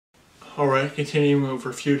Alright, continuing with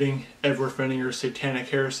refuting Edward Pfenninger's satanic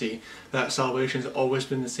heresy that salvation has always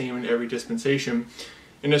been the same in every dispensation.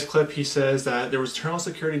 In this clip, he says that there was eternal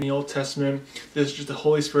security in the Old Testament, there's just the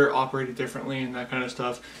Holy Spirit operated differently and that kind of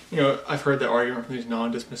stuff. You know, I've heard that argument from these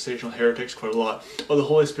non-dispensational heretics quite a lot. Well, the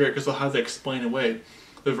Holy Spirit, because they'll have to explain away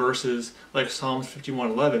the verses like Psalms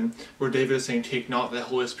 51:11, where David is saying, "Take not the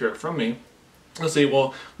Holy Spirit from me." They'll say,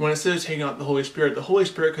 well, when it says taking out the Holy Spirit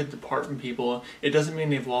could depart from people. It doesn't mean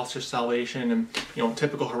they've lost their salvation, and, you know,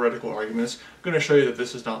 typical heretical arguments. I'm going to show you that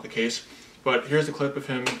this is not the case. But here's a clip of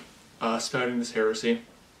him spouting this heresy.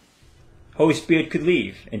 Holy Spirit could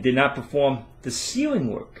leave and did not perform the sealing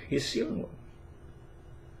work, his sealing work.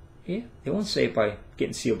 Yeah, they weren't saved by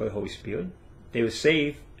getting sealed by the Holy Spirit. They were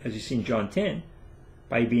saved, as you see in John 10,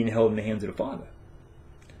 by being held in the hands of the Father.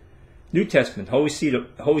 New Testament, Holy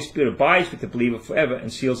Spirit abides with the believer forever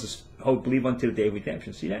and seals the whole believer until the day of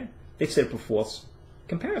redemption. See that? They set up a false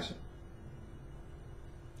comparison.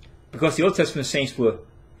 Because the Old Testament saints were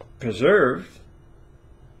preserved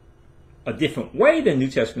a different way than New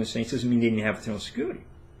Testament saints doesn't mean they didn't have eternal security.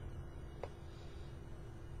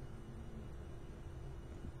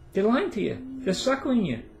 They're lying to you. They're suckling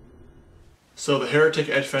you. So the heretic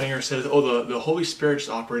Ed Pfenninger says, oh, the Holy Spirit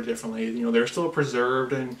just operated differently. You know, they're still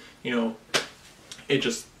preserved, and, you know, it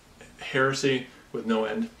just heresy with no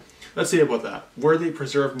end. Let's see about that. Were they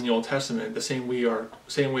preserved in the Old Testament the same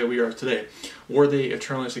way we are today? Were they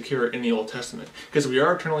eternally secure in the Old Testament? Because we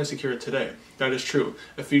are eternally secure today. That is true.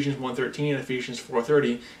 Ephesians 1:13, Ephesians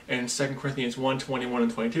 4:30, and 2 Corinthians 1:21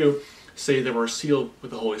 and 22 say that we're sealed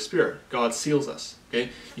with the Holy Spirit. God seals us. Okay,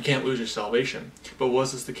 you can't lose your salvation. But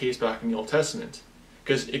was this the case back in the Old Testament?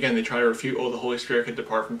 Because again, they try to refute, oh, the Holy Spirit could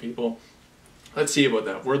depart from people. Let's see about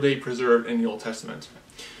that. Were they preserved in the Old Testament?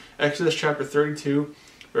 Exodus chapter 32,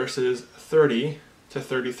 verses 30 to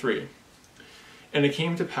 33. And it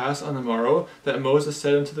came to pass on the morrow that Moses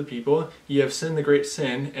said unto the people, Ye have sinned the great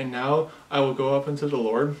sin, and now I will go up unto the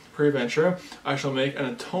Lord. Peradventure I shall make an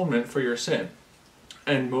atonement for your sin.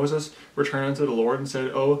 And Moses returned unto the Lord and said,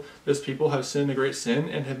 Oh, this people have sinned a great sin,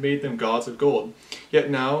 and have made them gods of gold. Yet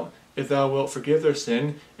now, if thou wilt forgive their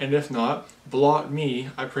sin, and if not, blot me,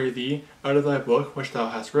 I pray thee, out of thy book which thou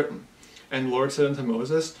hast written. And the Lord said unto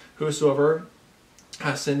Moses, Whosoever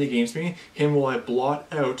hath sinned against me, him will I blot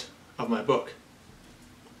out of my book.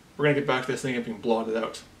 We're going to get back to this thing of being blotted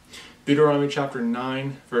out. Deuteronomy chapter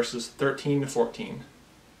 9, verses 13 to 14.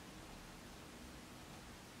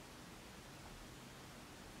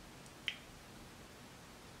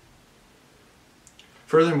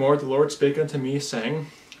 Furthermore, the Lord spake unto me, saying,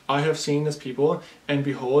 I have seen this people, and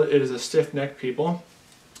behold, it is a stiff-necked people.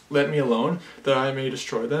 Let me alone, that I may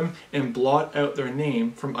destroy them, and blot out their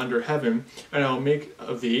name from under heaven, and I will make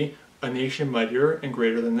of thee a nation mightier and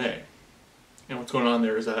greater than they. And what's going on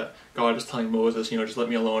there is that God is telling Moses, you know, just let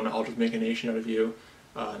me alone, I'll just make a nation out of you.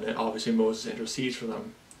 And then obviously Moses intercedes for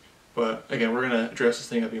them. But again, we're going to address this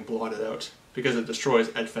thing of being blotted out, because it destroys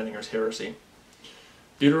Ed Pfenninger's heresy.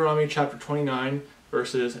 Deuteronomy chapter 29,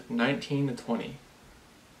 verses 19 to 20.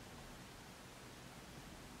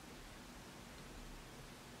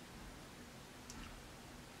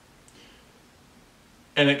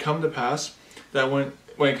 And it come to pass that when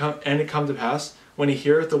he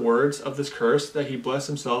heareth the words of this curse, that he bless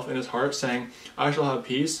himself in his heart, saying, I shall have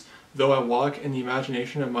peace, though I walk in the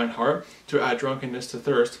imagination of mine heart, to add drunkenness to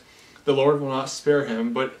thirst. The Lord will not spare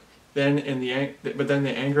him, but then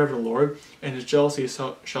the anger of the Lord and his jealousy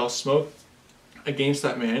shall smoke against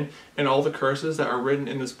that man, and all the curses that are written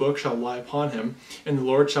in this book shall lie upon him, and the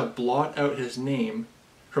Lord shall blot out his name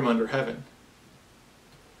from under heaven.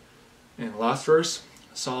 And last verse,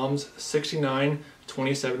 Psalms 69,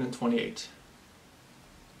 27 and 28.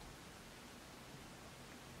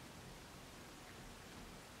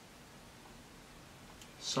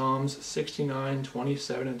 Psalms 69,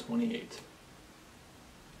 27 and 28.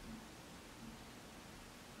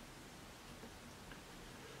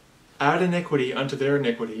 Add iniquity unto their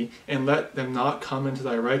iniquity, and let them not come into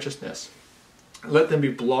thy righteousness. Let them be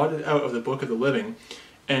blotted out of the book of the living,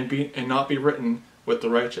 and not be written with the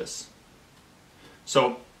righteous.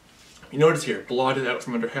 So, you notice here, blotted out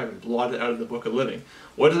from under heaven, blotted out of the book of living.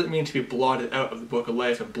 What does it mean to be blotted out of the book of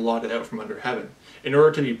life and blotted out from under heaven? In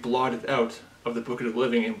order to be blotted out of the book of the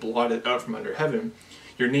living and blotted out from under heaven,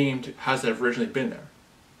 your name has to have originally been there.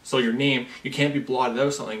 So your name, you can't be blotted out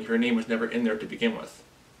of something if your name was never in there to begin with.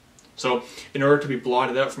 So, in order to be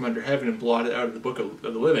blotted out from under heaven and blotted out of the book of the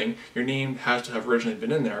living, your name has to have originally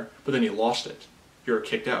been in there, but then you lost it. You were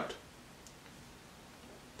kicked out.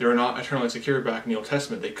 They were not eternally secure back in the Old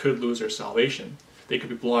Testament. They could lose their salvation. They could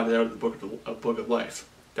be blotted out of the book of life.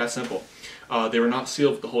 That simple. They were not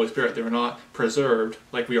sealed with the Holy Spirit. They were not preserved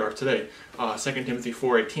like we are today. 2 Timothy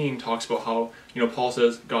 4:18 talks about how, Paul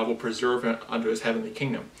says God will preserve it unto his heavenly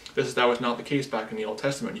kingdom. That was not the case back in the Old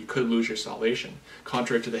Testament. You could lose your salvation,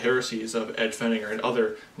 contrary to the heresies of Ed Pfenninger and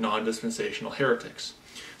other non-dispensational heretics.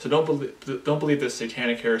 So don't believe this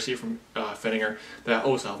satanic heresy from Pfenninger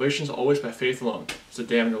that, salvation is always by faith alone. It's a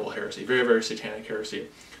damnable heresy, very, very satanic heresy.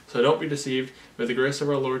 So don't be deceived. May the grace of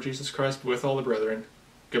our Lord Jesus Christ be with all the brethren.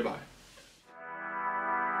 Goodbye.